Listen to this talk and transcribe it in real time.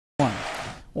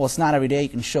Well, it's not every day you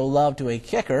can show love to a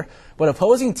kicker, but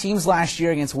opposing teams last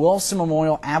year against Wilson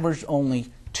Memorial averaged only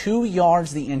 2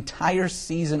 yards the entire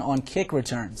season on kick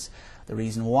returns. The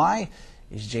reason why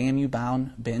is JMU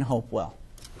bound Ben Hopewell.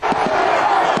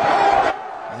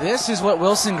 This is what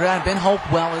Wilson grad Ben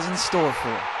Hopewell is in store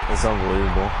for. It's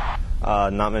unbelievable.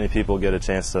 Not many people get a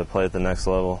chance to play at the next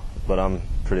level, but I'm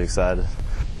pretty excited.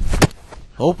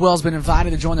 Hopewell's been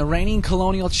invited to join the reigning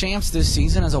Colonial champs this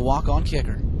season as a walk-on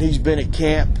kicker. He's been at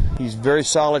camp. He's a very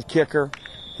solid kicker.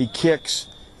 He kicks,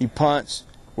 he punts.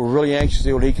 We're really anxious to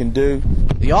see what he can do.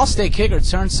 The All-State kicker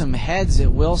turned some heads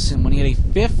at Wilson when he had a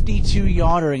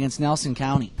 52-yarder against Nelson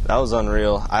County. That was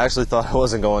unreal. I actually thought I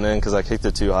wasn't going in because I kicked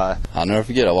it too high. I'll never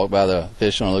forget, I walked by the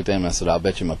official and I looked at him and I said, "I'll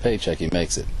bet you my paycheck he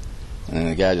makes it." And then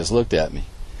the guy just looked at me.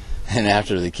 And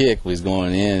after the kick was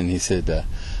going in, and he said,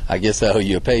 "I guess I owe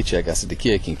you a paycheck." I said, "The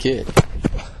kid can kick."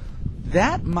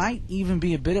 That might even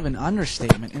be a bit of an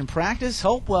understatement. In practice,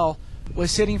 Hopewell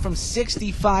was hitting from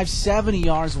 65, 70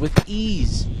 yards with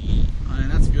ease.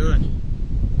 That's good.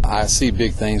 I see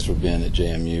big things for Ben at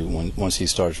JMU once he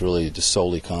starts really just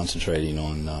solely concentrating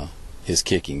on his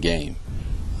kicking game.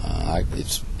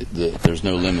 There's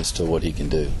no limits to what he can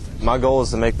do. My goal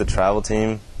is to make the travel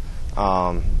team,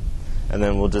 and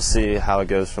then we'll just see how it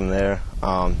goes from there.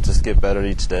 Just get better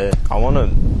each day. I want to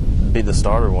be the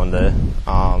starter one day.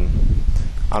 I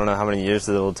don't know how many years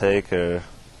it will take or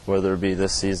whether it be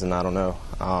this season, I don't know.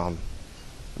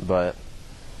 But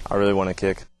I really want to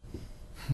kick.